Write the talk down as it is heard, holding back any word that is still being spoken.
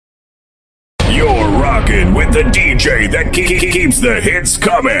You're rocking with the DJ that keeps the hits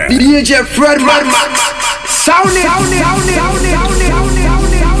coming. DJ Fred Max. Sound it.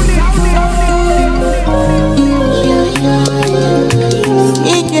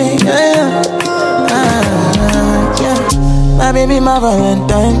 My baby, my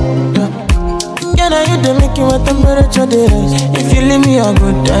Valentine. Can I hit the making what temperature is? If you leave me a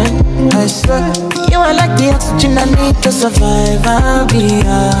good time, I swear you are like the oxygen I need to survive. I'll be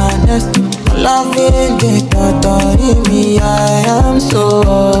honest. Loving the thought in me, I am so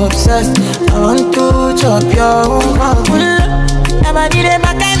obsessed. I want to chop your own. Never did it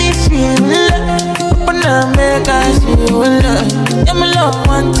back at this feel. Open up, make us feel. Yeah, my love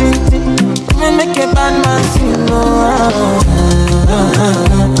one thing. Me make a bad man feel.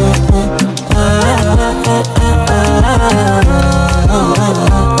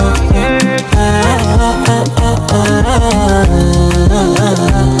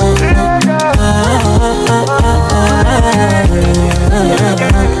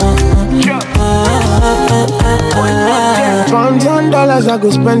 $1,000 I go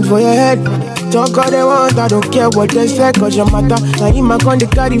spend for your head. Talk all they want, I don't care what they say, cause your matter. Now you my con they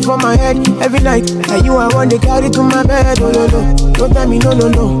carry for my head every night. Now you I want they carry to my bed. Oh no no, don't tell me no.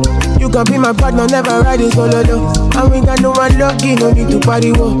 You can be my partner, never ride it solo though. And we got no one lucky, no need to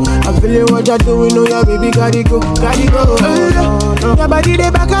party whoa. I'm feeling what you're doing, oh yeah baby, gotta go. No. Your body they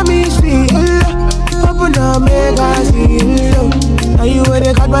back at me, sweet. Open up, make us see. Now you where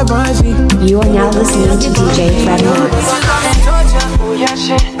they got my fancy. You are now listening to DJ Fred Max. Oh yeah,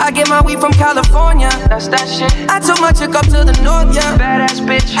 shit. I get my weed from California, that's that shit. I took my chick up to the north, yeah. Badass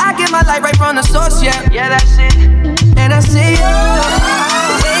bitch. I get my light right from the source, yeah. Yeah, that's it. And I say,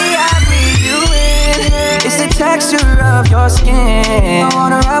 the way I breathe you in, it's the texture of your skin. I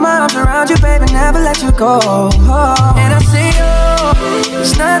wanna wrap my arms around you, baby, never let you go. And I say,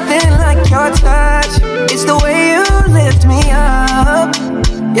 it's nothing like your touch. It's the way you lift me up.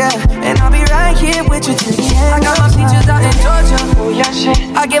 Yeah, and I'll be right here with you till the end. I got my peaches out in Georgia. Oh yeah, shit.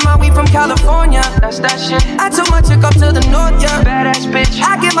 I get my weed from California. That's that shit. I took my chick up to the north, yeah. Badass bitch.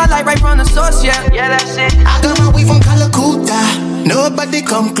 I get my light right from the source, yeah. Yeah, that's it. I got my weed from Calacuta. Nobody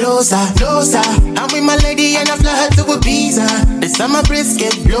come closer. I'm with my lady and I fly her to Ibiza. The summer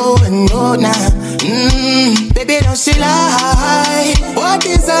brisket blowing, no nah. Baby, don't she lie? What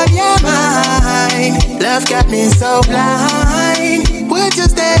is on your mind? Love got me so blind. Would you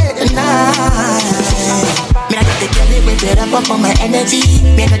stay tonight? Me I got the jelly with it up on my energy.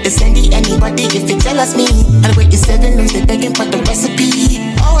 Me not to send anybody if you jealous me. I'll wait you 7 months, they begging for the recipe.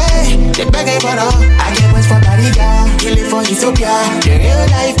 Oh hey, they begging for all. I get ones for Bariga, kill it for Ethiopia. The real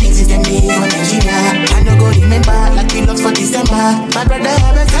life pieces them me for Nigeria. I no go remember like we lost for December. My brother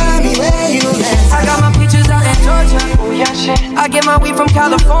haven't tell me where you been. I got my peaches out in Georgia. Oh yeah, shit. I get my weed from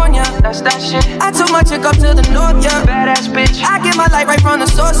California. That's that shit. I took my chick up to the north, yeah. Badass bitch. I get my light right from the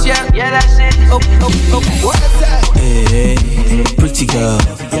source, yeah. Yeah, that's it. Oh. What is that? Hey, pretty girl,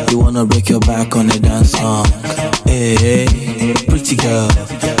 you wanna break your back on the dance song. Hey, pretty girl,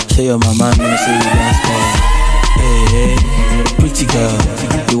 show your mama no say you dance well. Hey, pretty girl,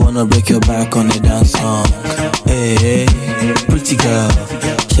 you wanna break your back on the dance song. Hey, pretty girl,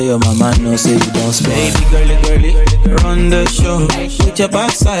 show your mama no say you don't spell. Baby girly, run the show. Put your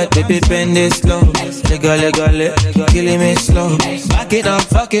backside, baby, bend it slow. Legale, killing me slow. Back it up,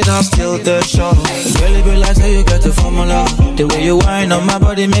 fuck it up, still the show. Girlie be like, say you got the formula. The way you whine on my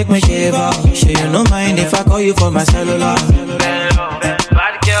body make me shiver. Sure you no mind if I call you for my cellular.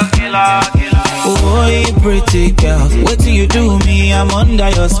 Bad girl, killer. Oh, you pretty girl, wait till you do me, I'm under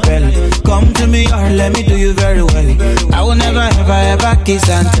your spell. Come to me or let me do you very well. I will never ever kiss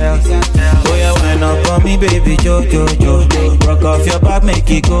and tell. Oh yeah, wind up on me baby, yo. Rock off your back, make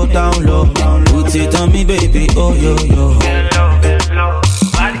it go down low. Put it on me baby, oh yo.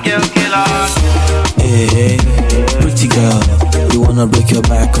 Bad girl killer. Hey, pretty girl, you wanna break your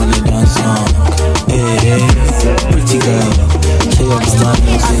back on the dance song. Hey, pretty girl.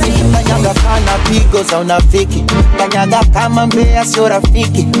 Kanyaga kana pigo za unafiki. Kanyaga kama mbea sio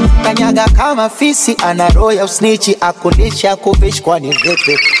rafiki. Kanyaga kama fisi ana roho ya usnichi. Akulisha kufish kwa ni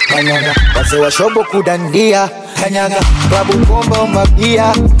vipi. Kanyaga wazee wa shobo kudandia. Kanyaga klabu bomba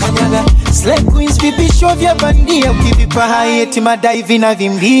mabia. Kanyaga slay queens vipisho vya bandia. Ukivipa hai eti madai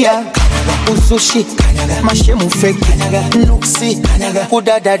vinavimbia. Kanyaga usushi. Kanyaga mashemu fake. Kanyaga nuksi. Kanyaga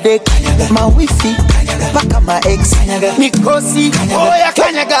kudada dek. Kanyaga mawifi. Paka ma ex kanyaga mikosi kanyaga. Oh ya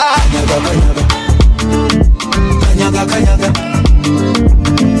kanyaga kanyaga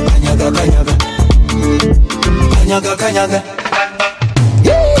kanyaga kanyaga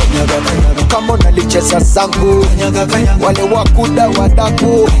kama unalicheza zangu wale wakuda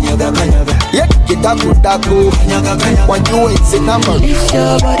wadaku kanyaga dago dago. When you ain't in number. This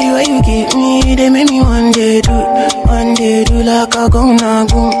your body where you give me, they make me one day do like a gonna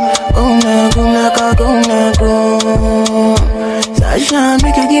go like a gonna go. Sasha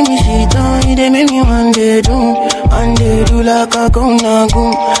make you give me shit on, they make me one day do like a gonna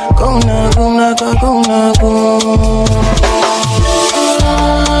go like a gonna go.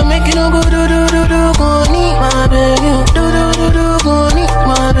 Make you no go do go need my baby, do go need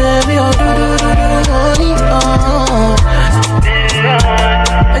my baby, do go need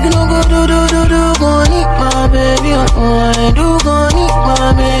make you no go do go need my baby, do go need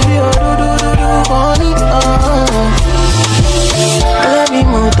my baby, do go need I love you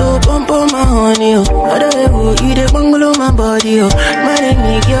moto, pump on my honey, oh. I don't know you the bungalow my body, oh. My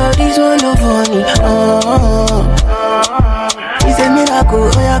name girl, this one no funny, it's a miracle,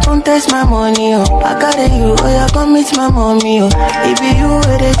 oh yeah, come test my money, oh. I carry you, oh yeah, come meet my mommy, oh. It be you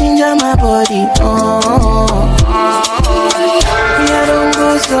where they ginger my body, me I don't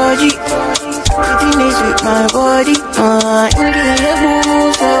go surgery, fitness with my body, in the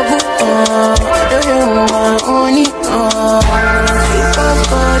heaven, so good, don't you my honey, sweet ass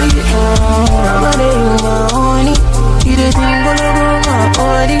body, money you my honey, you the thing gonna go my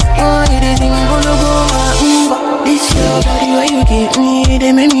body, you the thing gonna go my this your body where you give me,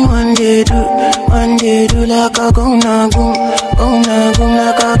 they make me one day do like a gonna go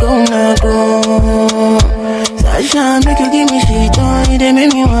like a gonna go. Sasha make you give me shit on, they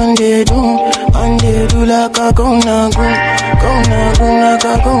make me one day do like a gonna go like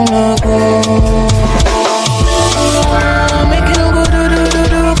a gonna go. Make you no go do.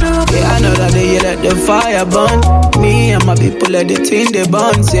 Yeah, another day you let the fire burn. Me and my people let the thing they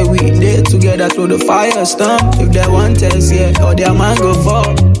burn. Say we there together through the fire storm. If they want us, yeah, or their man go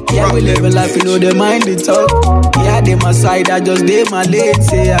fall. Yeah, we live a life, you know they mind the talk. Yeah, they my side, I just they my lane.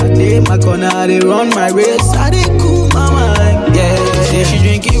 Say yeah, they my corner, they run my race. I they cool my mind. Yeah, say she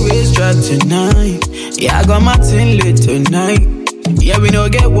drinking waist drop tonight. Yeah, I got my thing late tonight. Yeah, we no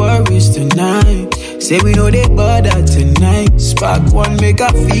get worries tonight. Say we know they bother tonight. Spark one, make a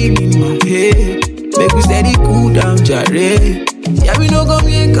feel in my head. Make we steady cool down, jare. Yeah, we no come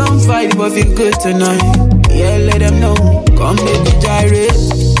here, come fight, but feel good tonight. Yeah, let them know. Come make me gyrate.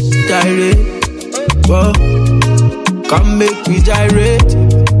 Whoa. Come make me gyrate.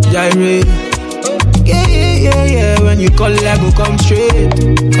 Yeah. When you call it, I go come straight.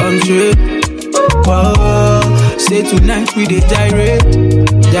 Whoa. Say tonight we dey gyrate.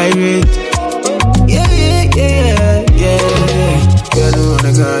 Yeah. Girl, we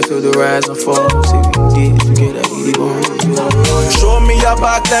wanna go through the rise and fall. Say we did together, we the one. Show me your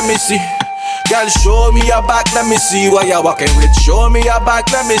back, let me see. Girl, show me your back, let me see what you're walking with. Show me your back,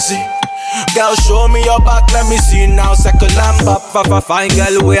 let me see. Girl, show me your back, let me see now. Second lamb up, fine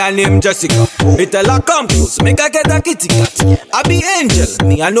girl, where I name Jessica. Me tell her come close, make her get a kitty cat. I be angel,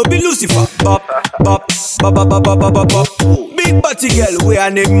 me I no be Lucifer. Bop. Big body girl, where I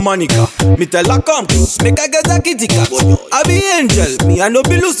name Monica. Me tell her come close, make her get a kitty cat. I be angel, me I no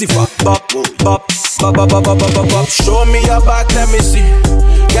be Lucifer. Bop. Show me your back, let me see.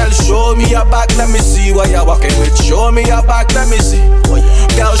 Girl, show me your back, let me see what you're walking with. Show me your back, let me see.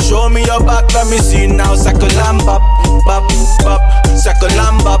 Girl, show me your back, let me see now. Second lamb bop. Second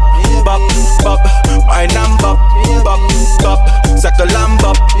lamb bop. My lamb bop. Second lamb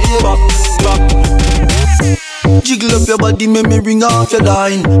bop. Jiggle up your body, make me ring off your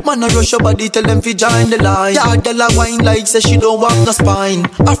line. Man, I rush your body, tell them fi join the line. Yeah, girl a wine like say she don't want no spine.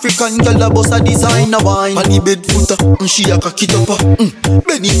 African girl a boss a designer wine. On the bed footer, she a cock it up.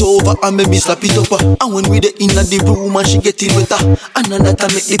 Bend it over and make me slap it up. And when we the inna the room and she get it wetter, another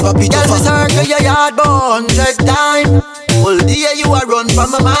time make the pop it up. Girl, me circle your yard 100 times. All day you a run from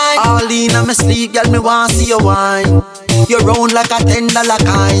my mind. All in my sleep, girl, me want see your wine. You round like a $10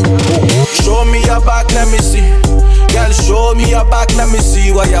 kind. Show me your back, let me see. Girl, show me your back, let me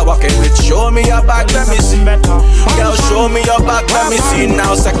see what you're walking with. Show me your back, let me see. Girl, show me your back, let me see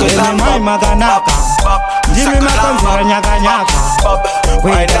now. Second lamb bop. Jimmy Makonzera nyaka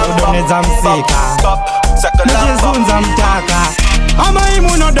Wita udoneza msika Nijizunza mtaka Ama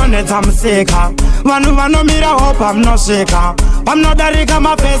imuno doneza msika Vanu mira hope I'm no shaker Pamnodarika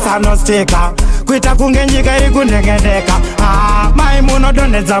mapesa no sticker Kuita kungenjika ikundengendeka Maimuno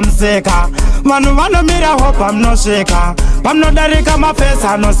doneza msika Vanu mira hope I'm no shaker Pamnodarika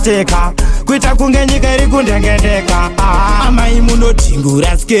mapesa no sticker Kuita kungenjika ikundengendeka Maimuno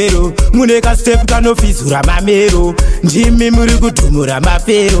tingura skero Muneka step kano fisura mamero Njimi muri kutumura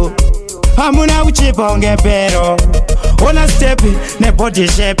mapero Hamuna uchipa ungepero Ona stepi ne body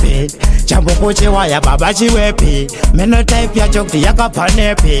shape Jambo poche waya baba chiwepi Meno type ya chokti yaka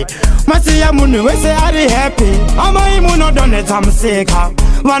panepi Masiya munu we say I happy. Ama imuno doneta mseka.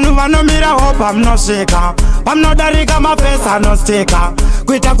 Vanu mira hope I'm not shaker. I'm not darika my face I no sticker.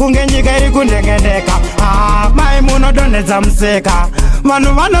 Kwita kungenyika iri kundengendeka. Maimuno doneta mseka.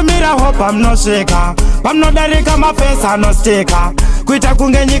 Vanu mira hope I'm not shaker. I'm not darika my face I no sticker. Kwita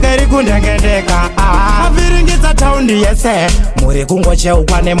kungenyika iri kundengendeka. Maviringisa taundi yese. Muri kungoche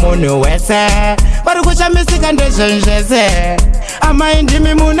ukwane munu wese. Vari kuchamisika ndezhenjese. Ama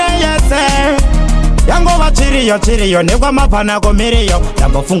indimi mune yese. Yangova chiriyo nekwa mapana komiriyo.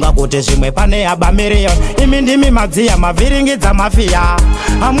 Ndambofunga kuti zvimwe pane aba miliyon. Imi ndimi madziya maviringidza mafia.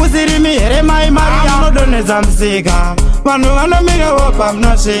 Hamuzirimi here mai Maria. Munodonedza msika. Vanhu vanomira hopa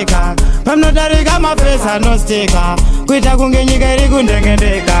munosvika. Pamnodarika mafesa anostika. Kuita kunge nyika iri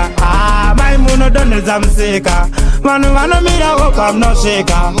kundengendeka. Mai munodonedza msika. Vanhu vanomira hopa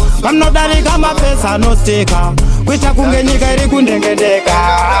munosvika. Pamnodarika mafesa anostika. Kuita kunge nyika iri kundengendeka.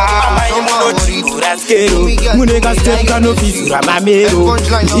 Mai munodhura skero. Muneka step kanofisura mamero.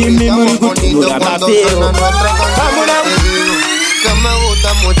 Imi muri kutulura mafero. Que me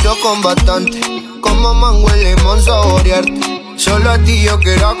gusta mucho combatante. Como mango y limón saborearte. Solo a ti yo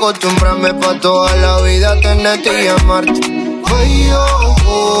quiero acostumbrarme pa' toda la vida tenerte y amarte. Ay,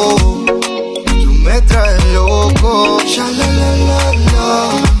 tú me traes loco.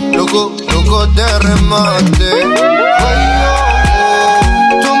 Loco de remate. Ay,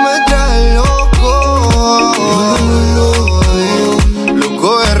 tú me traes loco.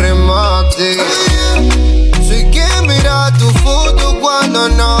 Loco de remate. Soy quien mira tu foto cuando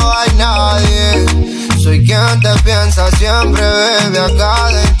no hay nadie. Soy quien te piensa siempre, bebe, a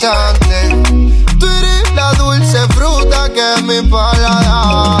cada instante. Tú eres la dulce fruta que mi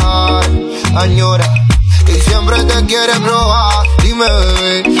paladar añora y siempre te quiere probar. Dime,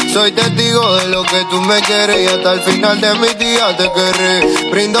 bebé, soy testigo de lo que tú me quieres y hasta el final de mis días te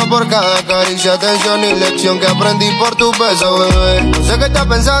querré. Brindo por cada caricia, atención y lección que aprendí por tu beso, bebé. No sé qué estás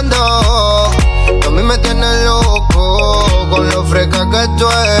pensando, a mí me tienes loco con lo fresca que tú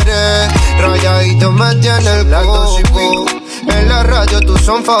eres. Rayadito me tiene el coco. En la radio tú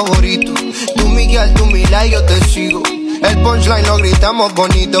son favoritos. Tú Miguel, tú Mila y yo te sigo. El punchline lo gritamos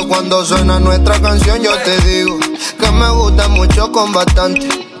bonito. Cuando suena nuestra canción yo te digo que me gusta mucho combatante.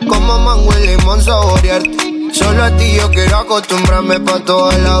 Como mango y limón saborearte. Solo a ti yo quiero acostumbrarme pa'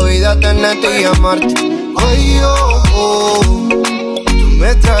 toda la vida tenerte y amarte. Ay, tú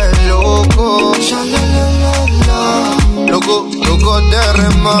me traes loco. Loco de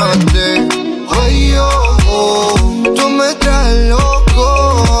remate. Ay, tú me traes loco.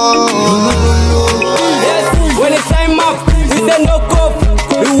 Yes, when it's time up, we say no cope.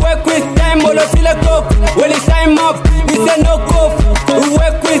 We work with time, all till the clock. When it's time up, we say no cope. We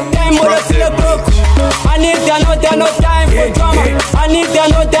work with time, all till the clock. I need no time for drama. I need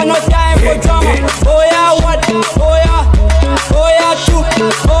no time for drama. Oh yeah, what? Oh yeah, two.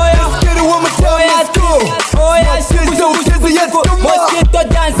 Oh yeah, get it one more time. Oh yeah, two. Oh yeah, mosquito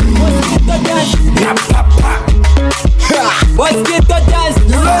dance. Mosquito dance.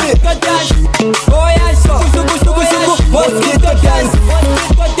 You ready? Mosquito dance. Oh yeah, shuku. Mosquito dance.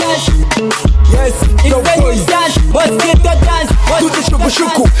 Mosquito dance. Yes, it's the new dance. Mosquito dance. Do the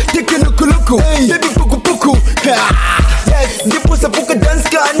shuku, take a look, baby puku. Yes, ndipo sapuka dance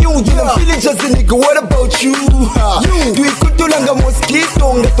kanyu. You know feeling just a nigga, what about you? You ikutulanga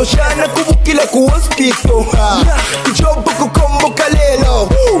mosquito, ngatoshana kubukila ku hospital. Ijobo kukombo kalelo,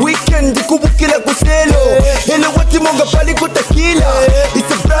 weekend kubukila ku selo. Hello wati monga pali ku tequila.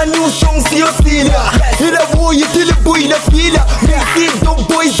 It's a brand new song, see your sila. Hello boy, you tell the boy la fila. Me see don't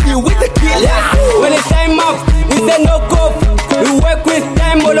boys here with the killer. When it's time up, we say no cope. We work with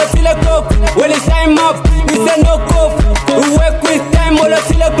time, all till the clock. When it's time up, we say no cope. We work with time, all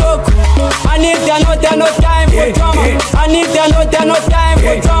till the clock. I need no time for drama. I need no time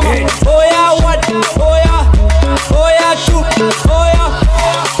for drama. Oh yeah, what? Oh yeah, two.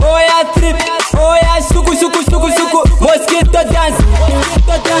 Oh yeah, three. Oh yeah, shuku. Mosquito dance.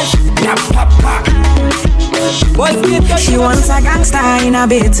 She wants a gangster in a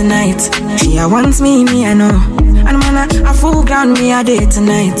bed tonight. She wants me, I know. And man, a full ground me a day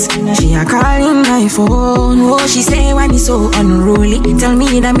tonight. She a calling my phone. Oh, she say why me so unruly. Tell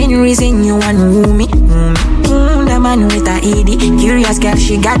me the main reason you want me. The man with a ED. Curious girl,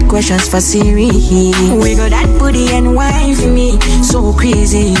 she got questions for Siri. We got that booty and wine for me. So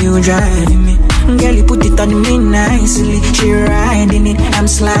crazy, you driving me. Girl, you put it on me nicely. She riding it, I'm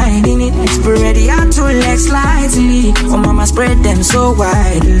sliding it. Spread out two legs slightly. Oh, mama spread them so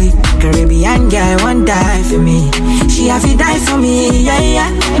widely. Caribbean girl won't die for me. She have to die for me,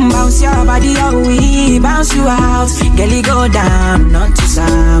 yeah. Bounce your body, oh we bounce you out. Girl, you go down, not to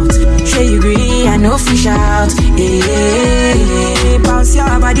south. shout. Hey, bounce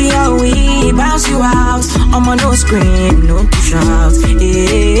your body away, bounce you out. I'm on no scream, no push out.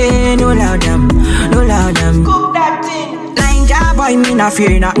 Hey, no loud them, no loud them. Cook that thing. Ninja boy, me not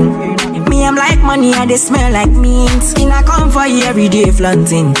fear nothing. Me, I'm like money and they smell like mint. In I come for you every day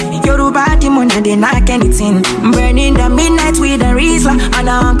flaunting. Yoruba the money they knock anything. Burning the midnight with a Rizla. And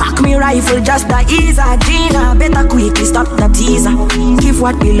I cock me rifle just the ease. Gina, better quickly stop the teaser. Give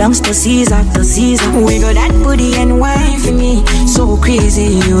what belongs to Caesar, to Caesar. Wiggle that booty and wine for me. So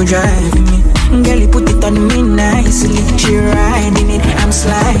crazy you driving me. Girl, you put it on me nicely. She riding it, I'm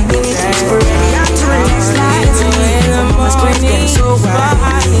sliding it. Ready up to the next slide to me. My squares getting so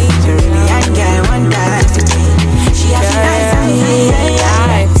wild. She really ain't got one die for me. She has to die for me.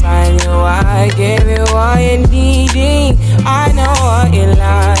 I find you, I gave you all you needing. I know what you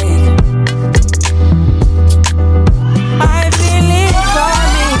like. I feel it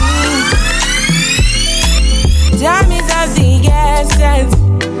coming. Time is of the essence.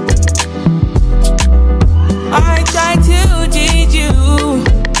 I try to teach you,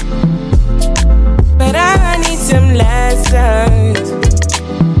 but I need some lessons.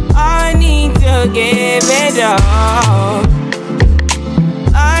 I need to give it up.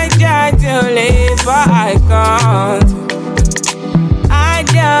 I try to live, but I can't. I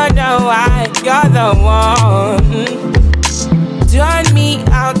don't know why you're the one. Turn me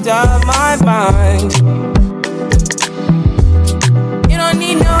out of my mind. You don't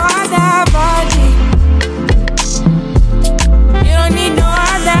need no other body. You don't need no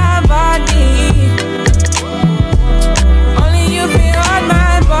other body. Only you feel on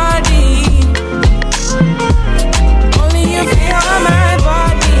my body. Only you feel on my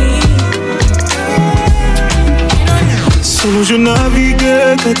body. Solo je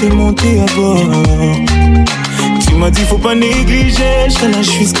naviguais quand t'es monté à bord. Tu m'as dit faut pas négliger, je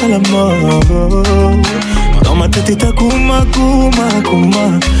nage jusqu'à la mort. Dans ma tête est ta kuma, kuma,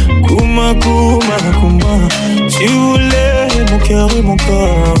 kuma, kuma, kuma, kuma. Tu voulais mon cœur et mon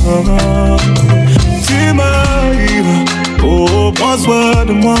corps. Tu m'arrives, oh prends soin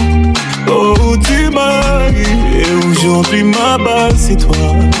de moi. Oh tu m'arrives, et aujourd'hui ma base c'est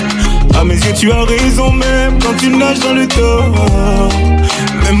toi. À mes yeux tu as raison même quand tu nages dans le tort.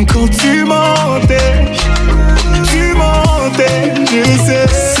 Même quand tu mentais, je sais.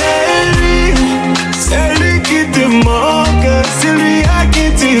 C'est lui qui te manque, c'est lui à qui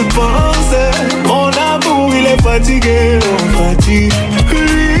tu penses. Mon amour il est fatigué, on fatigue.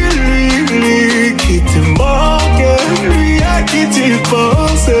 Lui qui te manque, lui à qui tu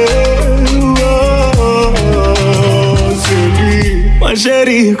penses. C'est lui. Ma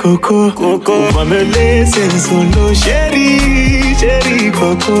chérie Coco, Coco, on va me laisser solo. Chérie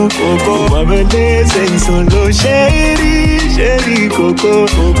Coco, Coco, on va me laisser solo. Chérie Coco,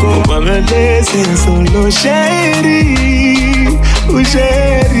 Coco, on va me laisser solo. Chérie, oh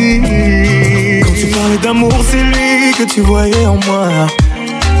chérie. Quand tu parlais d'amour, c'est lui que tu voyais en moi.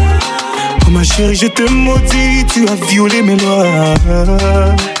 Oh ma chérie, je te maudis, tu as violé mes lois.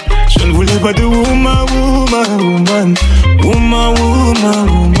 Je ne voulais pas de woman.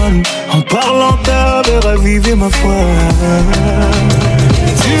 En parlant t'avais ravivé ma foi.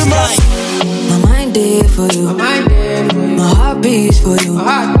 Tu m'as. My mind there for you. My heart beats for you.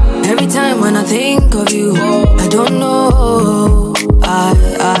 Every time when I think of you, I don't know.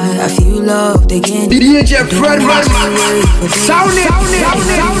 I feel loved again. DJ Fred Ross. Sound it.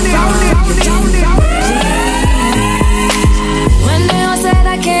 When they all said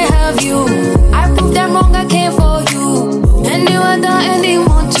I can't have you, I proved them wrong, I can't for you. And they were done and they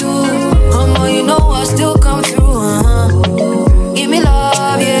want to. You know I still come through, Give me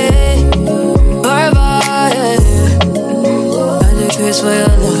love, yeah. Forever, yeah. I take grace for your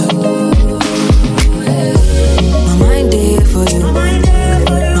love. My mind there for you.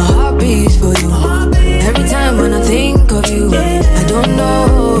 My heart beats for you. Every time when I think of you, I don't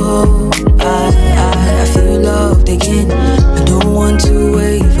know. I feel loved again. I don't want to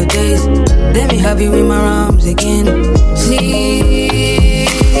wait for days. Let me have you in my arms again. Please.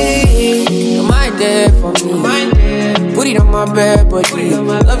 Am I there for me? Put it on my bare body.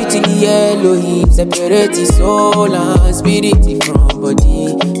 Love you till the Elohim. Separate the soul and spirit from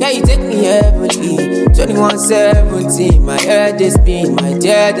body. Yeah, you take me heavily. 21-17. My head is spin. My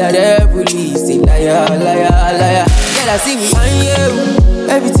dead at every say liar. Girl, I see me on you.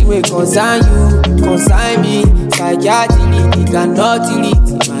 Everything will concern you, consign me. Psychiatry, you cannot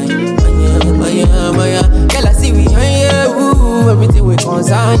delete my girl, I see we on you. Everything will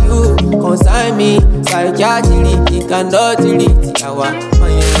concern you, consign me. Psychiatry, you cannot delete our my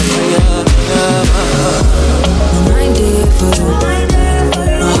mind there for you.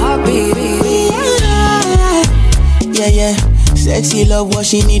 My heart beat. yeah. Sexy love, what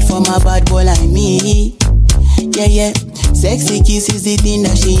she need from a bad boy like me. Yeah, yeah. Sexy kiss is the thing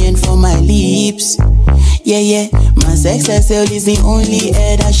that she ain't for my lips. Yeah, yeah. My sex herself is the only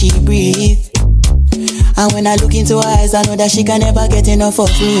air that she breathes. And when I look into her eyes, I know that she can never get enough of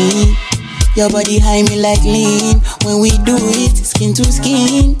me. Your body high me like lean. When we do it, skin to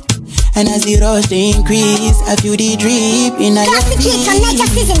skin. And as the rush they increase, I feel the drip in her feet.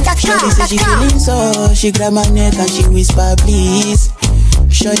 Shorty say she feeling so, she grab my neck and she whisper please.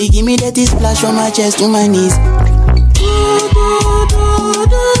 Shorty give me that splash from my chest to my knees.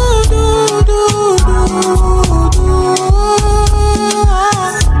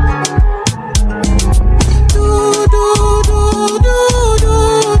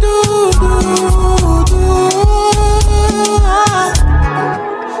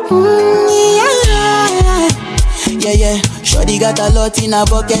 Yeah, yeah, shorty got a lot in her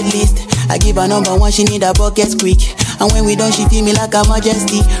bucket list. I give her number one, she need a bucket quick. And when we done, she feel me like a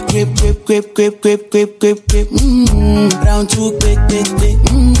majesty. Grip, grip, grip, grip, grip, grip, grip, grip. Round two, quick, quick, quick.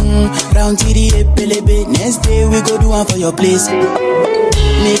 Round three, epelebe. Next day we go do one for your place.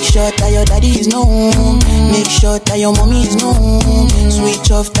 Make sure that your daddy is known. Make sure that your mommy is known. Switch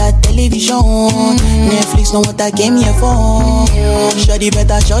off that television. Netflix know what I came here for. Shorty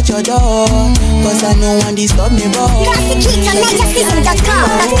better shut your door, cause I know one disturb me, bro. When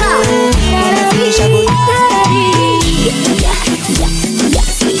I finish, I go.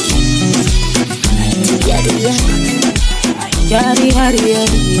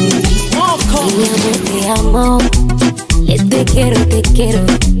 Te amo, te quiero,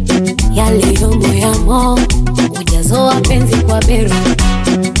 ya leo moyamo, ujazo wapenzi kwa bero.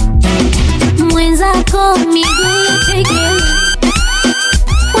 Mwenzako miguu tekele,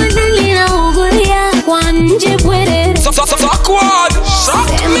 wanalina ugulia kwa nje bwerere. Sema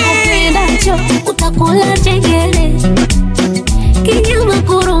upendacho, utakula tegele. Kinyama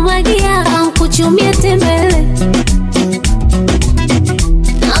kurumagia, kuchumia tembele.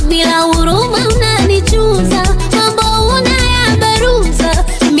 Na bila huruma unanichuza, mambo unayabaruza,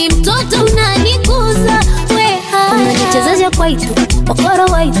 mi mtoto unanikuza. Unanichezesha kwaito, okoro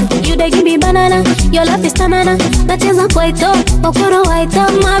waito. You dey give me banana, your love is tanana. Nacheza kwaito, okoro waito.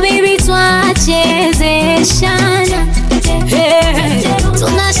 My baby twachezeshana,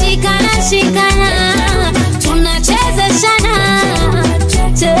 tunashikana shikana, tunachezeshana.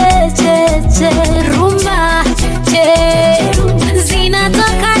 Che che che rumba, che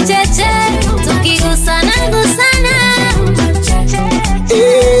zinatoka cheche, tukigusana gusana.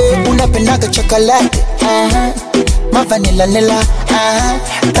 Unapendaga chocolate, ma vanilla nilla,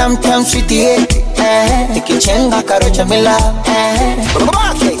 tam tam sweetie, ikichenga karocha mila,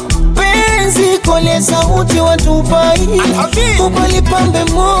 penzi kole sauti watupai, kubali pambe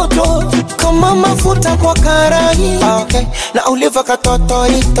moto kama mafuta kwa karai. Okay, na uliva katoto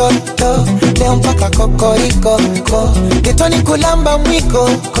itoto, leo mpaka kokoriko ko, getoni kulamba mwiko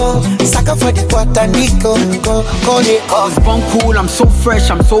ko, saka fadi kwa tandiko ko ko. I was born cool, I'm so fresh,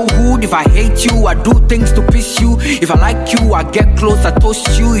 I'm so good. If I hate you, I do things to piss you. If I like you, I get close, I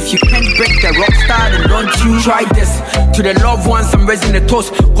toast you. If you can't break the rock star, then don't you try this. To the loved ones, I'm raising a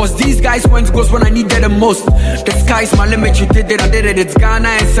toast, cause these guys went goes when I need them the most. The sky's my limit, you did it, I did it. It's Ghana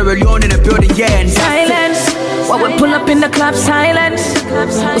and Sierra Leone in the building, yeah. And silence, while we pull up in the club, silence.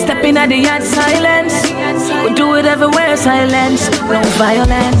 We step in at the yard, silence. We do it everywhere, silence. No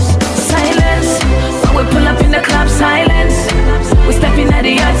violence, silence. While we pull up in the club, silence. We step in at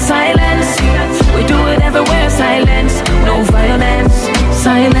the yard, silence. We do it everywhere, silence. No violence,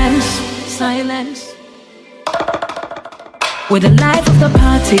 silence, silence. We're the life of the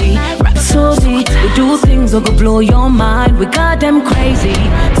party, Rhapsody. We do things that could blow your mind. We got them crazy,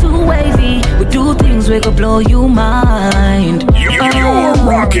 too wavy. We do things that could blow your mind. You're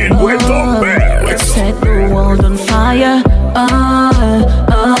rocking with the best. Let's set the world on fire.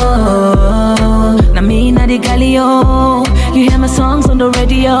 Na me na the Galileo. You hear my songs on the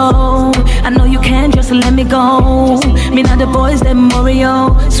radio. I know you can't just let me go. Me na the boys, them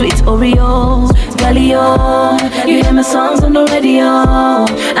Oreo, sweet Oreo, Galileo. You hear my songs on the radio.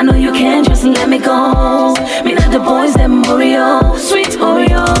 I know you can't just let me go. Me na the boys, them Oreo, sweet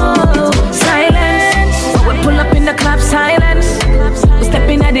Oreo. Silence, when we pull up in the club, silence. We step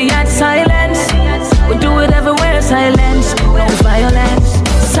in at the yard, silence. We do it everywhere, silence. No violence,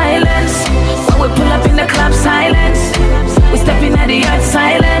 silence. When we pull up in the club, silence. We step in at the yard,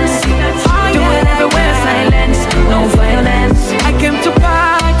 silence. Do it everywhere, silence. No violence. I came to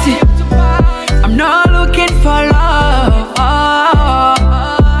party. I'm not looking for love.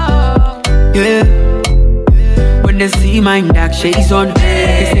 Yeah. When they see my dark shades on,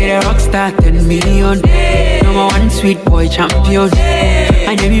 they say the rock star 10 million. No Number one sweet boy champion.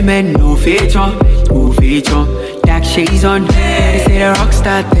 And every man no feature. Dark shades on. They say the rock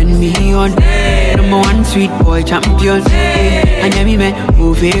star turn me on. Number one sweet boy champion. And every man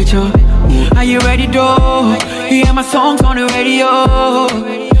no feature. Are you ready though? You hear my songs on the radio.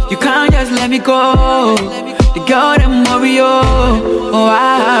 You can't just let me go. The girl them Mario. Oh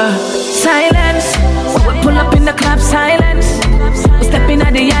ah. Silence. When we pull up in the club, silence. We step in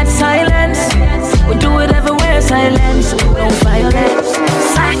at the yard, silence. We do it everywhere, silence. No violence.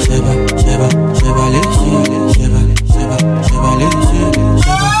 Silence.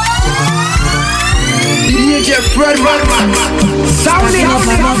 DJ Fred Rodman. Sound it.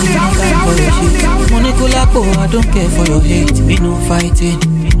 Monica Po, I don't care for your hate. Me no fighting.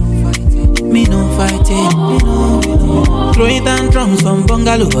 Me no throwing tantrums from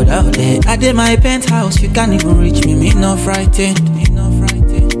bungalow out there. I did my penthouse, you can't even reach me. Me no frightened.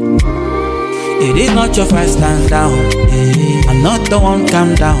 It is not your fight, stand down. I'm not the one,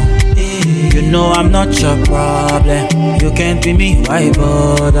 calm down. You know I'm not your problem. You can't be me, why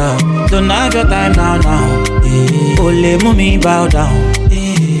bother? Don't have your time now. Ole mumi bow down.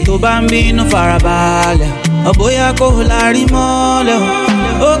 To bambino farabale. Oboya ko lari mole.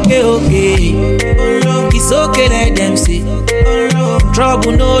 Okay. It's okay, let them see.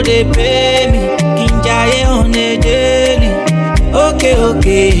 Trouble no they pay me. Kinjaye on a daily.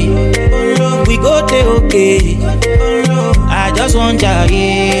 Okay. We go there, okay. I just want ya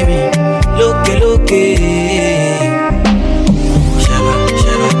hear me. Look.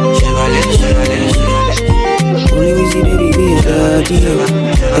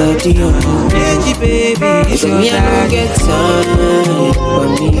 Dirty, baby, it's your daddy. Get time for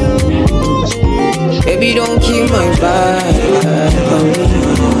me. Baby, don't kill my vibe for me.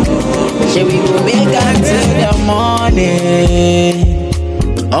 Shall we go make up till the morning?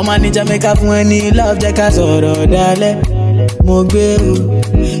 Oh, man, need make up when he love the casoro, dale.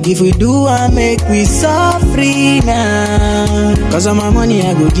 If we do, I make we suffer now. Cause of my money,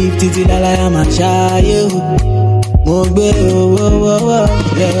 I go give Titi Lala, I'm a shy.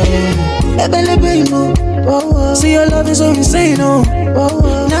 See your love is so insane, oh.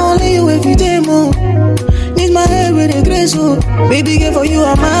 Now only you every day, more. Need my head with a grace, oh. Baby, girl, for you,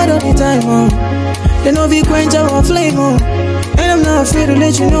 I'm mad all the time, oh. They know we quench our flame, oh. And I'm not afraid to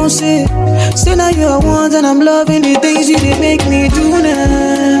let you know, say. Still now you are one, and I'm loving the things you did make me do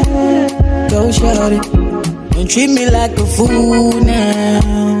now. Go shout it. Don't treat me like a fool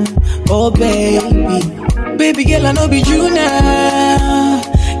now. Oh, baby. Baby girl, I know be you now.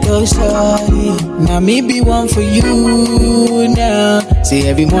 Go sorry. Now me be one for you now. Say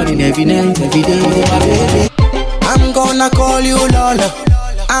every morning, every night, every day, my baby. I'm gonna call you Lola.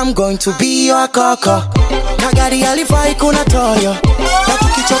 I'm going to be your kaka. Nagari alifai kuna toyo.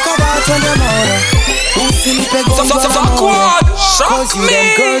 Natukichoka watu na mora. Usilipe gonga mora. Cause you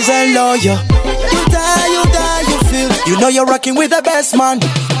them girls are loyal. You die, you feel. You know you're rocking with the best man.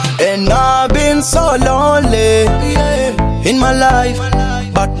 And I've been so lonely in my life,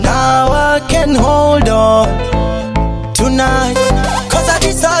 but now I can hold on tonight. Cause I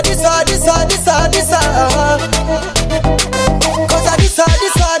decide.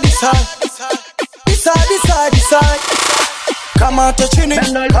 Kama to chini,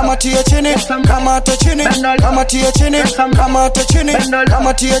 kama to your chini, kama to chini, kama to your chini, kama to chini,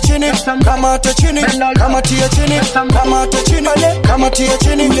 kama to your chini, kama to chini, kama to your chini, kama to chini, kama to your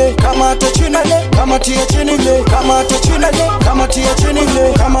chini, kama to chini, kama to your chini, kama to chini, kama to your chini,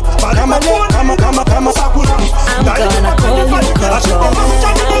 kama sakura. I'm gonna call you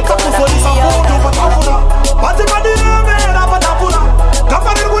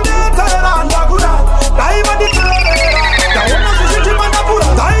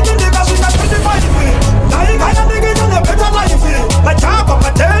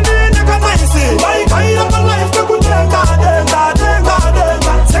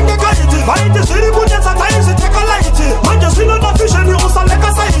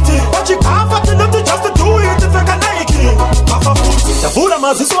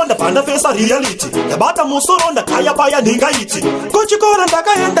Mazisonda panda face reality yabata musoronda kaya paya ningaiti kuchikora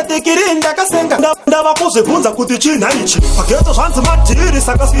ndakaenda tekiri ndakasenga ndava kuzvibvunza kuti china ichi pageto zvanzi matiri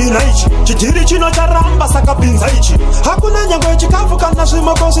saka sina ichi chitiri chino charamba saka pinza ichi hakuna nyangwe chikafu kana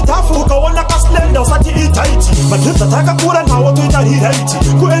zvimokosi tafu ukaona kaslenda usati itaiti madhibza takakura nawo kuita riraiti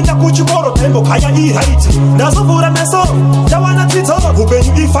kuenda kuchikoro tembo kaya iraiti ndazovhura meso ndawana dzidzo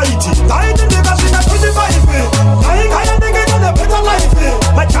upenyu ifaiti ndaiti ndikasvika 25 ndaikaya ndingeita better life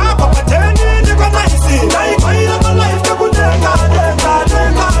machapa pateni ndikanaisi ndaikaya my life tekudenga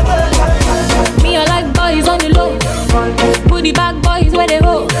Me I like boys on the low. Booty back boys where they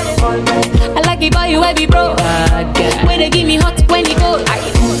go. I like make it buy you every bro. When they give me hot when you go.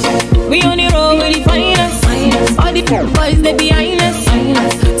 We only roll with the finest. All the boys they behind us.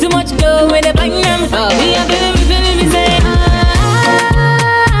 Too much glow when they bang them. We are feeling me say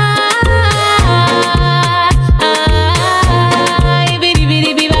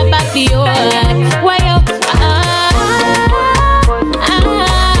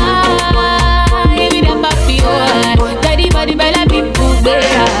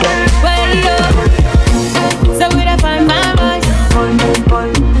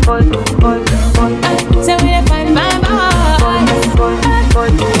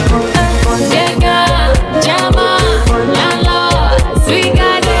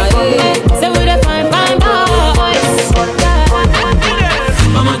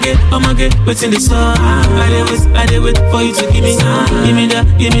what's in the sun? I did wait for you to give me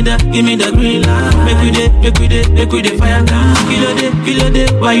the green light. Make we dey fire. Kill day,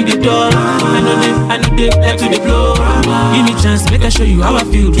 why you the door? I know they like to the blow. Give me chance, make I show you how I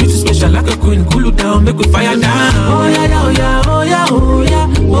feel. Treat you special like a queen, cool you down, make we fire down. Oh yeah, oh yeah, oh yeah, oh yeah,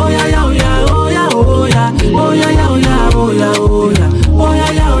 oh yeah, oh yeah, oh yeah, oh yeah, oh yeah, oh yeah, oh yeah, oh yeah, oh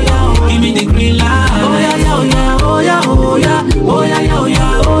yeah, oh yeah, give me the green light. Oh yeah, oh yeah, oh yeah, oh yeah, oh yeah, oh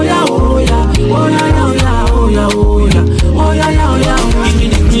yeah, oh yeah, oh yeah. Oh yeah, oh yeah, oh yeah, oh yeah, oh yeah, oh yeah. Give me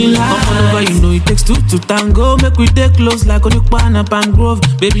the green light. Come on over, you know it takes two to tango. Make we take close like Onukpan and Pangrove.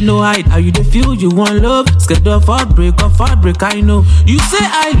 Baby, no hide, how you dey feel? You want love? Scared of heartbreak, I know. You say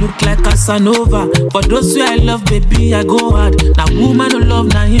I look like Casanova. For those who I love, baby, I go hard. Now woman no love,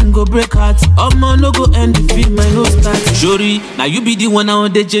 now him go break hearts. Man no go end the film, my no start. Shori, now you be the one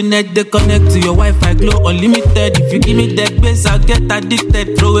on the Janet. They connect to your Wi-Fi, glow unlimited. If you give me that base, I'll get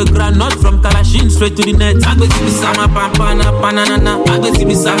addicted. Throw a granite from Kalashin straight to the net. I go see me sama pampana panana. I go see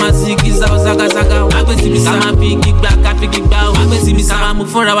me sama sigiza zaga zaga. I go see me sama figi back, figi bow. I go see me sama move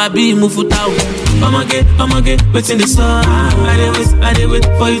for our be move foot out. I'm again, wait in the sun. I did wait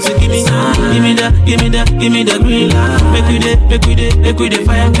for you to give me the green light. Make we dey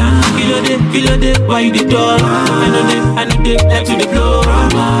fire. Kill day, why you the door? I know they like to the blow.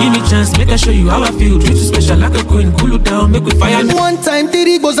 Give me chance, make I show you how I feel. Treat you special like a queen, cool you down, make we fire. One time,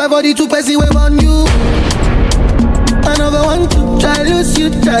 Diddy goes I've already 2 pesos wave on you. Another one to try lose you,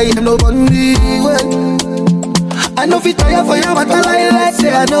 try nobody well. I know if you tire for you, but I like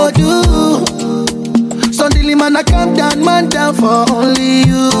say I know do. Suddenly man I calm down, man down for only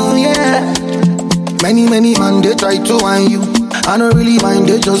you, yeah. Many man they try to whine you. I don't really mind,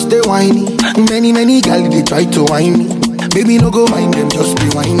 they just stay whiny. Many girls they try to whine me. Baby no go mind them, just be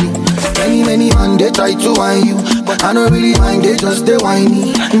whiny. Many man they try to whine you, but I don't really mind, they just stay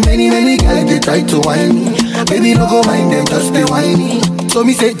whiny. Many girls they try to whine me. Baby no go mind them, just stay whiny. So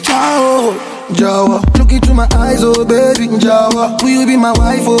me say ciao, Jawa. Look into my eyes, oh baby, Jawa. Will you be my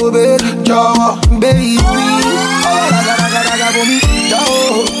wife, oh baby, Jawa, baby.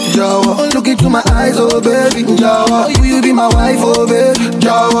 Jawa. Look into my eyes, oh baby, Jawa. Will you be my wife, oh baby,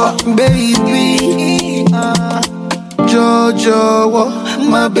 Jawa, baby. Jawa,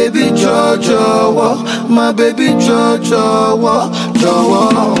 my baby, Jawa, my baby, Jawa,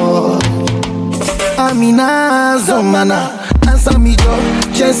 Jawa. Amina, Zomana, answer me, Joe,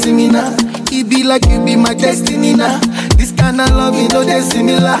 chasing me now. It be like you be my destiny now. This kind of love, you know, they're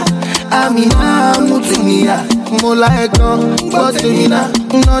similar. Amina, Mutumia, Mola Ekon, Botemina.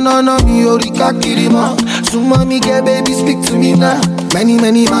 No, me Orika Kirima. So mommy, get baby, speak to me now. Many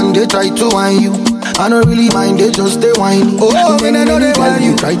man, they try to whine you. I don't really mind, they just stay whiny. Oh, when I know they whine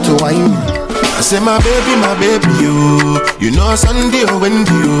you, try to whine me. I say my baby, you know Sunday or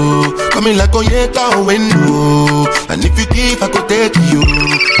Wendy, you coming like Onyeka or Wendo. And if you give, I could take you.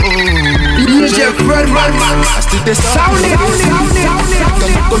 DJ Fred I still the sound. Can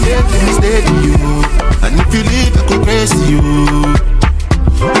you come here to mistake you? And if you leave, I could praise you.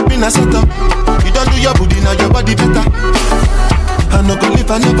 Been a setup, you don't do your booty, now your body better. I'm not gonna live,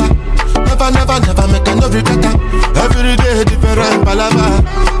 I never make a no regret. Every day different palava.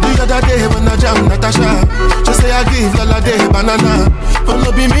 The other day when I jam Natasha, she say I give all day banana. Wanna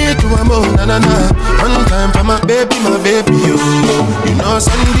be me to a mo na. One time for my baby, you know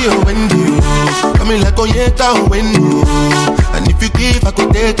Sunday or Wendy, you coming like Onyeka or Wendo. And if you give, I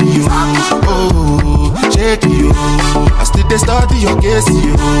could take you. Oh, shake you. I still they study your case,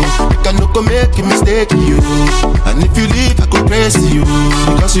 you. You can no go make a mistake, you. And if you leave, I could praise you.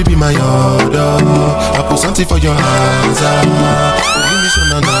 Because you be my order. I put something for your hands. Give me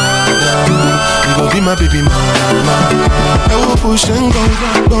some another. You go be my baby mama. I will push and go.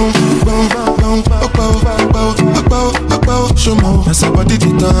 Show more. That's about it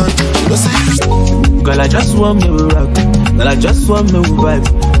done. Girl, I just want me to rock. Girl, I just want me to vibe.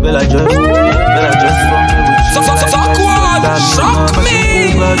 Girl, I Shock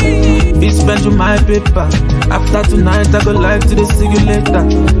me. Be spend you my paper. After tonight, I go live to the see you later.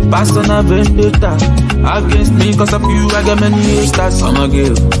 Pass on a vendetta. Against me, cause of you, I got many haters. I'ma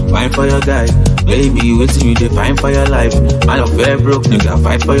give, fine for your guy. Baby, waiting you, they fine for your life. Man of fair broke, nigga,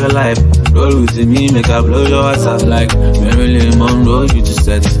 fight for your life. Roll with me, make I blow your ass out like Marilyn Monroe, you to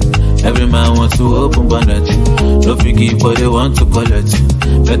set. Every man wants to open bonnet. No freaky, but they want to collect.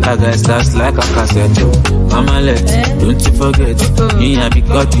 Better guys that's like a cassette. Mama let, don't you forget. Me I be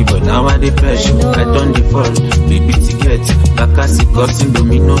cocky, but now I dey pressure. I don't default, baby to get. Kakasi cutting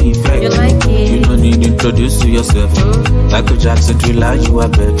domino effect. You don't need to introduce to yourself. Michael Jackson thriller, you are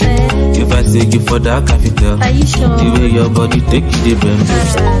better. If I take you for that capital, the way your body take it, they bend.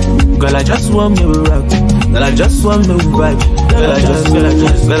 Girl, I just want me to rock. Girl, I just want me to vibe. Girl,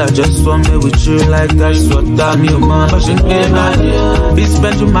 I just want me with you like that's what I'm your man. Be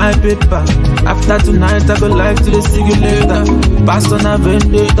spend you my paper. After tonight, I go live to the see you later. Pass on a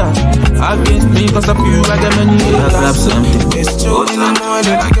vendetta. Against me, cause of you, I get many haters. Grab something. It's 2 in the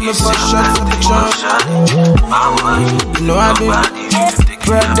morning, give me 4 shots for the jump. You know I've been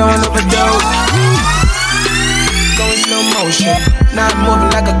bread down overdose. Going slow motion, now I'm moving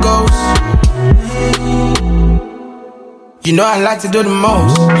like a ghost. You know I like to do the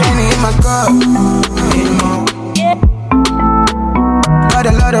most. Honey in my cup, need more. Got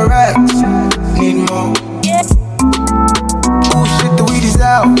a lot of racks, need more. Ooh shit, the weed is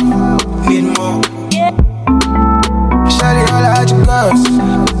out, need more. Shout it all out your girls,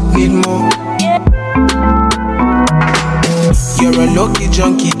 need more. You're a lucky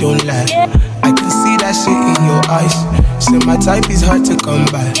junkie, don't lie. I can see that shit in your eyes. Say my type is hard to come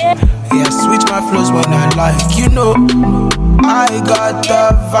by. Yeah, I switch my flows when I like. You know, I got the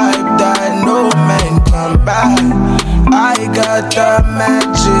vibe that no man can buy. I got the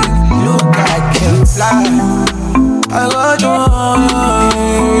magic look, I can fly. I got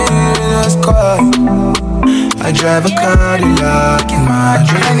the sky. I drive a Cadillac in my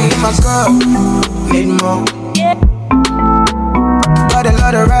dream. I need my girl, need more. Got a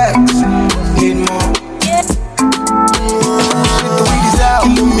lot of racks, need more.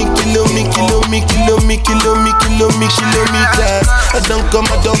 Kilometers. I don't come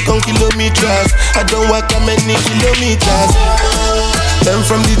kilometers. I don't walk how many kilometers. Learn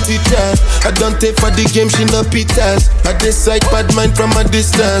from the teacher. I don't take for the game, she no pitas. I decide bad mind from a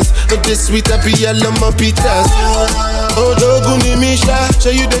distance. Not this sweet, I be all on my pitas. Oh, Doguni Misha,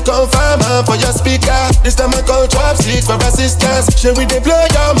 show you the confirm for your speaker. This time I call chopsticks for assistance. Show we they blow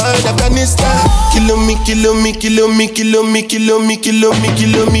your mind, Afghanistan. Kilometers.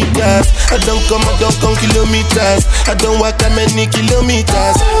 I don't come kilometers. I don't walk that many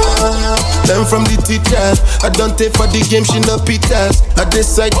kilometers. Learn from the teacher. I don't take for the game, she no pitas. I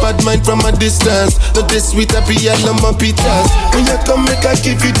decide bad mind from a distance. Not this sweet, I be all on my pitas. When you come, make I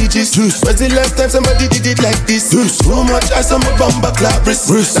give you digits. When's the last time somebody did it like this? Too much ice on my bumper clap wrist.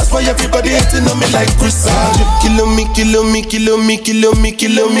 That's why everybody hating on me like Chris. Kilometers.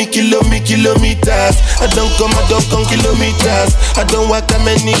 I don't come kilometers. I don't walk that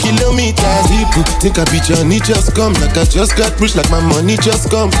many kilometers. People think I be Johnny, just come. Like I just got rich, like my money just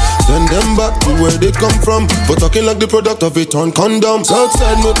come. Send them back to where they come from. For talking like the product of a torn condom.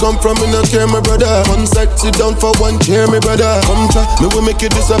 Outside me come from, me no care, my brother. One side, sit down for one chair, my brother. Come try, me will make you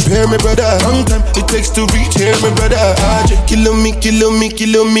disappear, my brother. Long time it takes to reach here, my brother. Kilometers.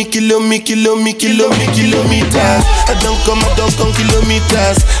 I don't come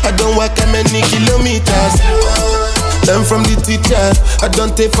kilometers. I don't walk how many kilometers. Learn from the teacher. I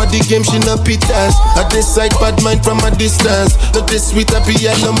don't take for the game, she no pitas. I decide bad mind from a distance. Not this sweet, I be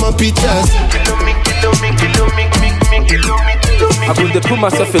all on my pitas. I go dey put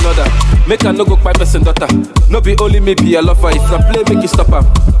myself in order. Make I no go kpai person daughter. No be only me be a lover. If na play, make you stop am.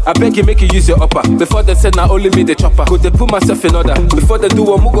 I beg you, make you use your upper. Before they say na only me the chopper. Go dey put myself in order. Before they do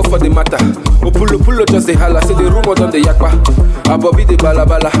one, go for the matter. Opulo just dey holla. Say the rumor done the yakpa. Abobi the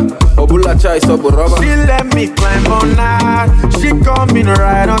balabala. Obula chai so boroma. She let me climb on night. She coming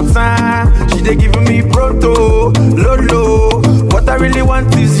right on time. She dey giving me proto, lolo. What I really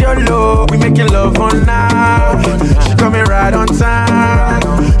want is your love. We making love on night. She coming right on time.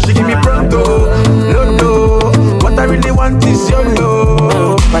 She give me pronto, lolo. What I really want is your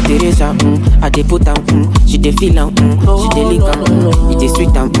love. But Teresa, I dey put am, she dey feel am, she dey lick am, it dey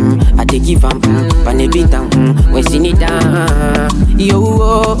sweet am, I dey give am, pane beat am, when she need am. Yo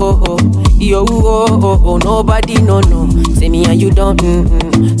oh, nobody no. Say me and you don't,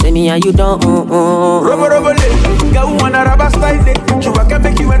 say me and you don't. Robo, girl wanna rubber style day. You can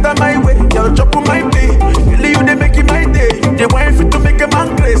make you enter my way, girl chop on my day. You dey make it my day. They want fit to make a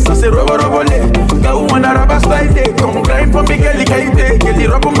man place. I say robo, girl wanna rubber style day. Come grind for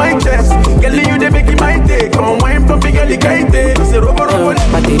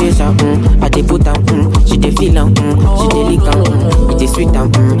sweet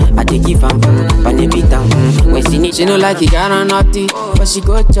am, I dey give am, pane beat am. When she need, she no like it, got on naughty, but she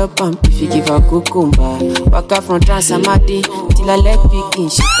go chop am if you give her cucumber. Waka from Transamadi till I leg begin,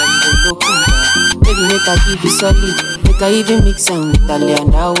 she can go locumba. Baby make her give you solid, make her even mix am with Ale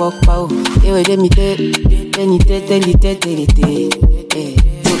and I walk pow. Hey wait, let me tell.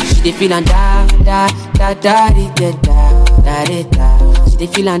 She dey feel and da da da da da da da da. She dey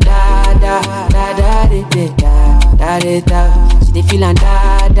feel and da da da da da da da. She dey feel and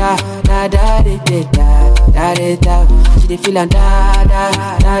da da da da da da da. She dey feel and da da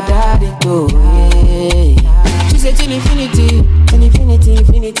da da da. She say till infinity, infinity,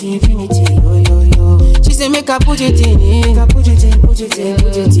 infinity, infinity. Yo yo yo. She say make her put it in, put it in, put it in,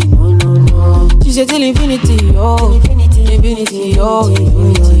 put it in. No no no. She say till infinity, oh, infinity, infinity, oh,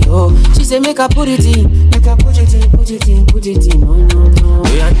 infinity, oh. She say make her put it in, make her put it in, put it in, put it in. No no no.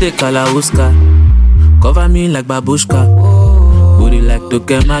 We a take Kalauska, cover me like babushka. Booty like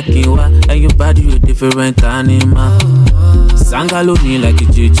Tokemakiwa, and your body you different animal. Sangalo me like a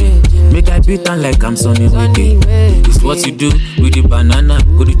JJ. Make I beat on like I'm Sonny Wiki. It's what you do with the banana.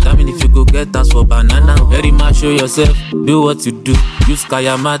 Go determine if you go get us for banana. Very much show yourself, do what you do. Use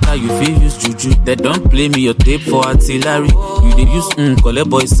Kayamata, you feel use Juju. They don't play me your tape for artillery. You dey use collect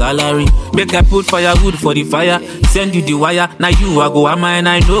boy salary. Make I put firewood for the fire. Send you the wire. Now you I go am and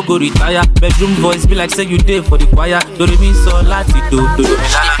I no go retire. Bedroom voice be like say you dey for the choir. Do re mi so lati do do do.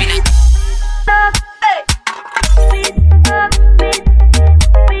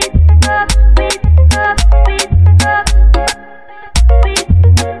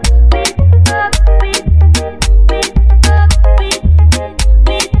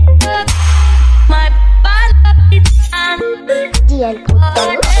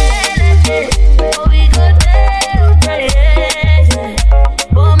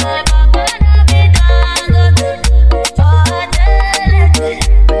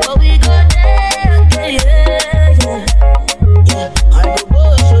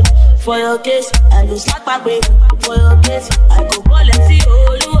 For your case, I go slack back baby. For your case, I go call and see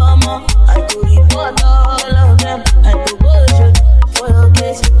all you mama. I go report all of them. I go bullshit. For your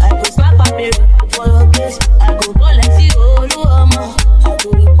case, I go slack back baby. For your case, I go call and see all you mama. I go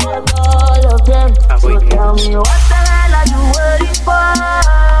report all of them. So tell me what the hell are you waiting for?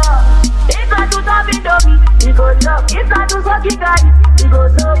 If I do something to me, we go talk. If I do something guy, we go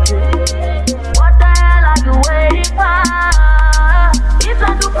talk. What the hell are you waiting for? If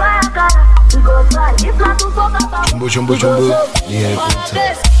I do fly, we go fly. If I do so, Jumbo, yeah,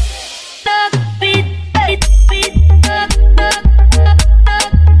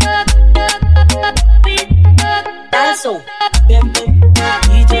 Danso.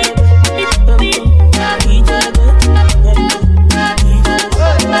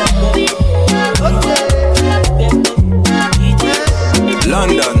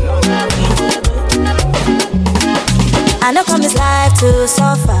 London. I know come this life to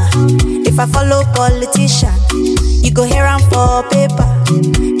suffer. If I follow politician, you go hear am for paper.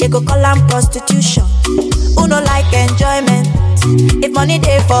 They go call am prostitution. Who no like enjoyment? If money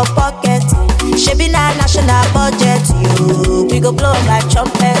dey for pocket, shebi na national budget. You, we go blow like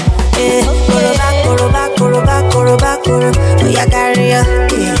trumpet. Koroba, koroba, koroba, koroba, koro. Oh yeah, carry ya.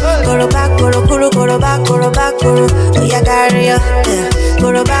 Koroba, koro, koro, koroba, koroba, koro. Oh yeah, carry ya.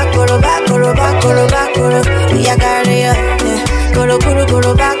 Koroba, koroba, koroba, koroba, koro. Oh yeah, carry ya. Koro, koro,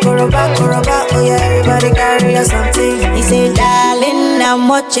 koroba, koroba, koroba. Oh yeah, everybody carry ya something. He say, darling, I'm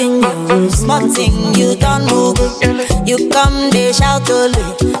watching you. Small thing, you don't move. You come, they shout only.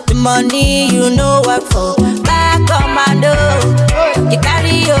 The money you know work for. Back commando. You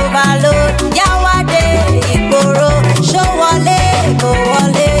carry overload. Yawade, Igboro. Show wale, go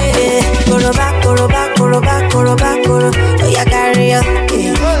wale. Koroba, koroba, koroba, koroba, koro. Oh yeah, carry ya.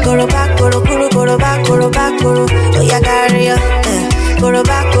 Koroba, koro, koro, koroba, koroba, koro. Oh yeah, carry ya.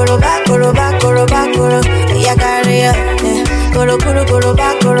 Koroba, koroba, koroba, koroba, koro. Oh yeah, carry ya. Koro, koro,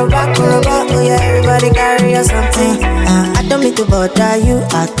 koroba, koroba, koroba. Oh yeah, everybody carry ya something. I don't mean to bother you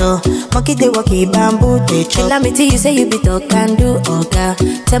at all. Monkey they walkie bamboo they chop. Tell me till you say you be talk and do, oga.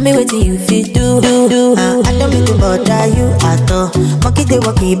 Tell me what you fit do. I don't mean to bother you at all. Monkey they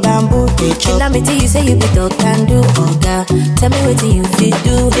walkie bamboo they chop. Tell me till you say you be talk and do, oga. Tell me what you fit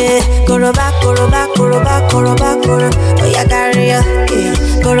do. Koroba, koroba, koroba, koroba, koro. Oh yeah, carry ya.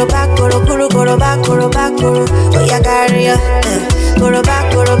 Koroba, koro, koro, koroba, koroba, koro. Oh yeah, carry ya. Koroba,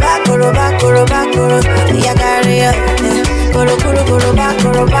 koroba, koroba, koroba, koro. Oh yeah, carry ya. Koro, koro, koroba,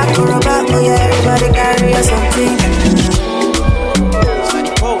 koroba, koroba. Oh yeah, everybody carry ya something.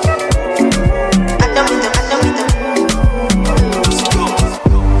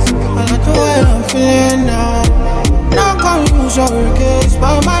 I like the way I'm feeling now. Now come use your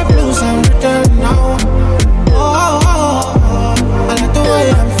but my blues I'm written now. I like the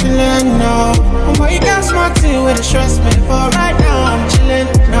way I'm feeling now. Boy, you got smart thing with the stress me, but right now I'm chilling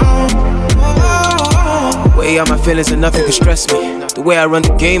now. Way out my feelings and nothing can stress me. The way I run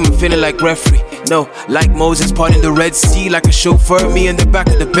the game, I'm feeling like referee. No, like Moses parting the Red Sea, like a chauffeur, me in the back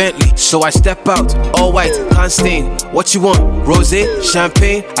of the Bentley. So I step out, all white, can't stain. What you want? Rosé,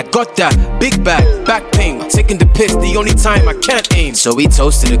 champagne? I got that. Big bag, back pain. Taking the piss, the only time I can't aim. So we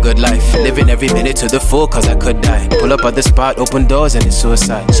toasted a good life, living every minute to the full, cause I could die. Pull up at the spot, open doors, and it's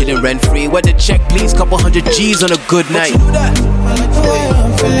suicide. Chilling rent free, where the check please, couple $100 on a good night. I like the way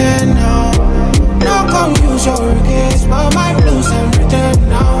I'm feeling now. No confuse your case, but my blues I'm written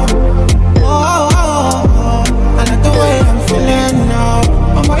now. I like the way I'm feeling now.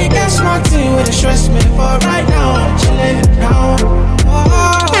 Boy, you get smart thing with the stress me, but right now I'm chilling now.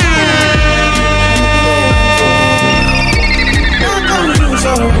 No confuse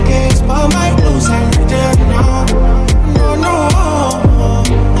your case, but my blues I'm written now. No,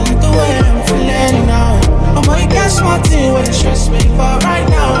 I like the way I'm feeling now. Boy, you get smart thing with the stress me, but right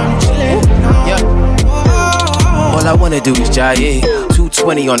now I'm chilling now. Yeah. All I wanna do is jive,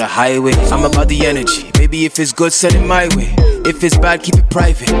 220 on the highway. I'm about the energy, baby if it's good send it my way. If it's bad keep it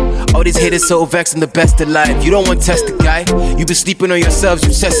private. All these haters so vexed, I'm the best alive. You don't want to test the guy, you been sleeping on yourselves,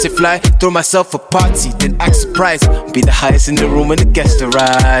 you test it fly. Throw myself a party, then act surprised. Be the highest in the room when the guests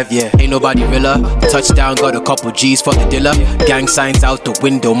arrive, yeah. Ain't nobody realer, touchdown got a couple G's for the dealer. Gang signs out the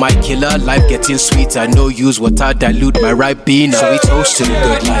window, my killer. Life getting sweeter, no use what I dilute my right bean. So we toast to the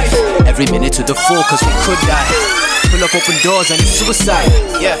good life, every minute to the full cause we could die. Pull up open doors and it's suicide.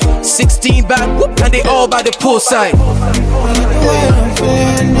 Yeah, 16 back, whoop, and they all by the poolside. I like the way I'm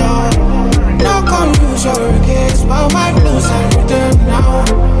feeling now. No confuse your case, but my blues I'm written now.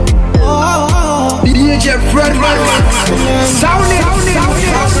 DJ Fred Sound it.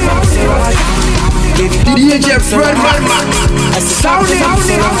 DJ Fred Sound it.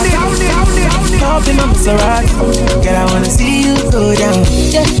 Hop in my Maserati, girl, I wanna see you go down.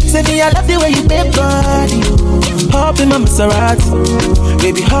 Yeah, say me I love the way you bend body. Hop in my Maserati,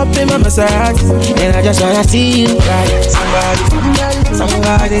 baby, hop in my Maserati, and I just wanna see you ride.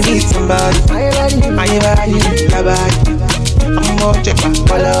 Somebody needs somebody. My body, your body. I'm gonna check my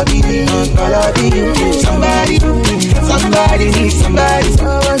color, baby. Somebody needs somebody.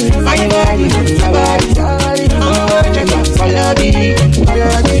 My body, your body. I'm gonna check my color, baby.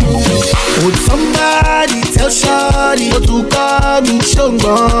 Would somebody tell Shawty what to call me? Show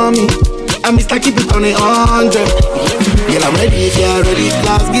me. I'm Mr. Keep it on 100. Girl, I'm ready, yeah, ready.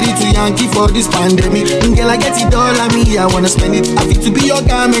 Last get it to Yankee for this pandemic. Girl, I get it all on me, I wanna spend it. I fit to be your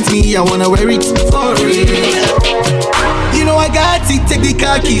garment, me, I wanna wear it for real. You know I got it, take the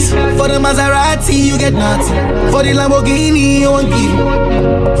car keys. For the Maserati, you get nothing. For the Lamborghini, you won't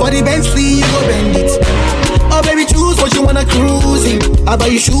give. For the Bentley, you go bend it. Oh baby, choose what you wanna cruise in. I buy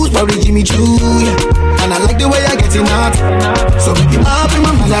you shoes, probably Jimmy Choo, yeah. And I like the way I get it out. So baby, up in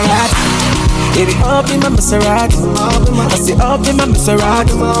my Maserati. Baby, up in my Maserati. I say up in my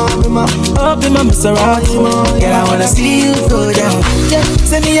Maserati. Up in my Maserati. Girl, I wanna see you go down. Yeah,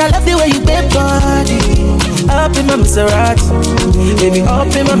 say me I love the way you bend body. Up in my Maserati. Baby,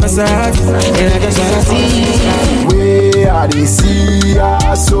 up in my Maserati. And I just wanna see you. Where they see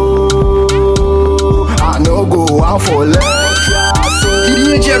us so I no go out for left, yeah, so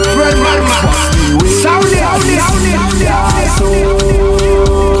DJ Fred Sound it. So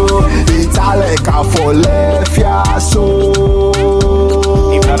it's all like a for left, yeah, so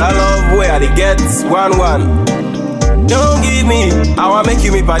if not a love where they get 1-1. Don't give me, I wanna make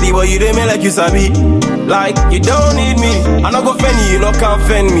you me party, but you didn't make like you sabi. Like you don't need me, I not go fend you, no can't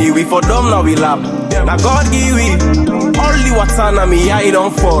fend me. We for dumb now we lap. Now God give we only what's on me, I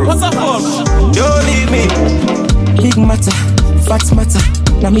don't fall. What's up, fall? Don't need me. Big matter, fat matter.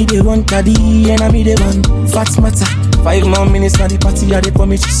 Now me the one caddy and I me the one fat matter. 5 more minutes now the party, I they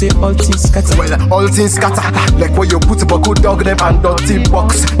promise to say all things scatter. Well, all things scatter. Like where you put a bucket dog them and dirty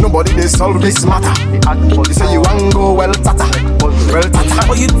box. Nobody they solve this matter. You say you want go well tata. Well tata.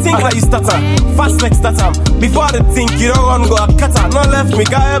 But you think like you stutter. Fast like stutter. Before I think you don't want to go a cutter. No left me,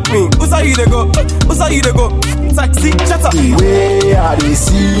 God help me. Who's how you they go? Who's how you they go? Taxi, chatter. The way I they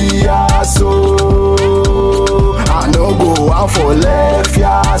see ya so I no go out for left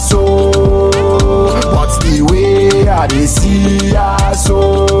ya so. But the way I they see ya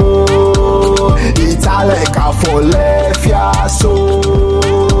so it's all like a for left ya so.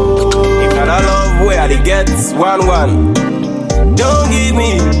 If not a love where they get 1-1. Don't give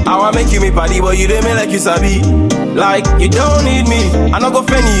me, I wanna make you me party, but you didn't make like you sabi. Like you don't need me, I not go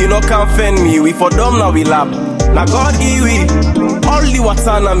fend you, no can't fend me. We for dumb now we lap. Now God give we only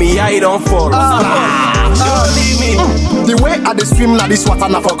water na me eye don't fall. Don't leave me. The way I dey swim na this water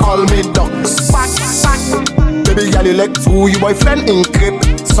na for call me ducks. Baby girl you like two, your boyfriend in crepe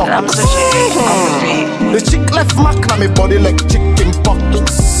socks. The chick left mark na me body like chicken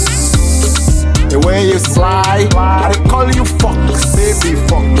pox. The way you slide, I dey call you fox, baby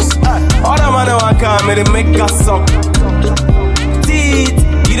fox. All the man want come me they make us suck. Teeth,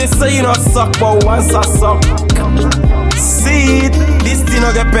 you dey say you not suck, but once I suck. See it, this thing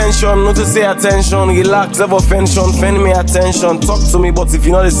no get pension, no to say attention. Relax, have offension, fend me attention. Talk to me, but if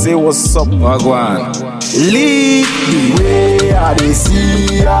you know they say what's up, wagwan. Leave the way I dey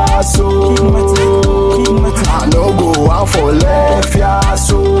see ya so. I no go out for left ya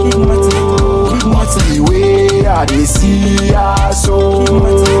so. What's the way I dey see ya so?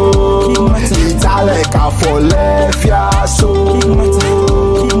 It's like I for left ya so.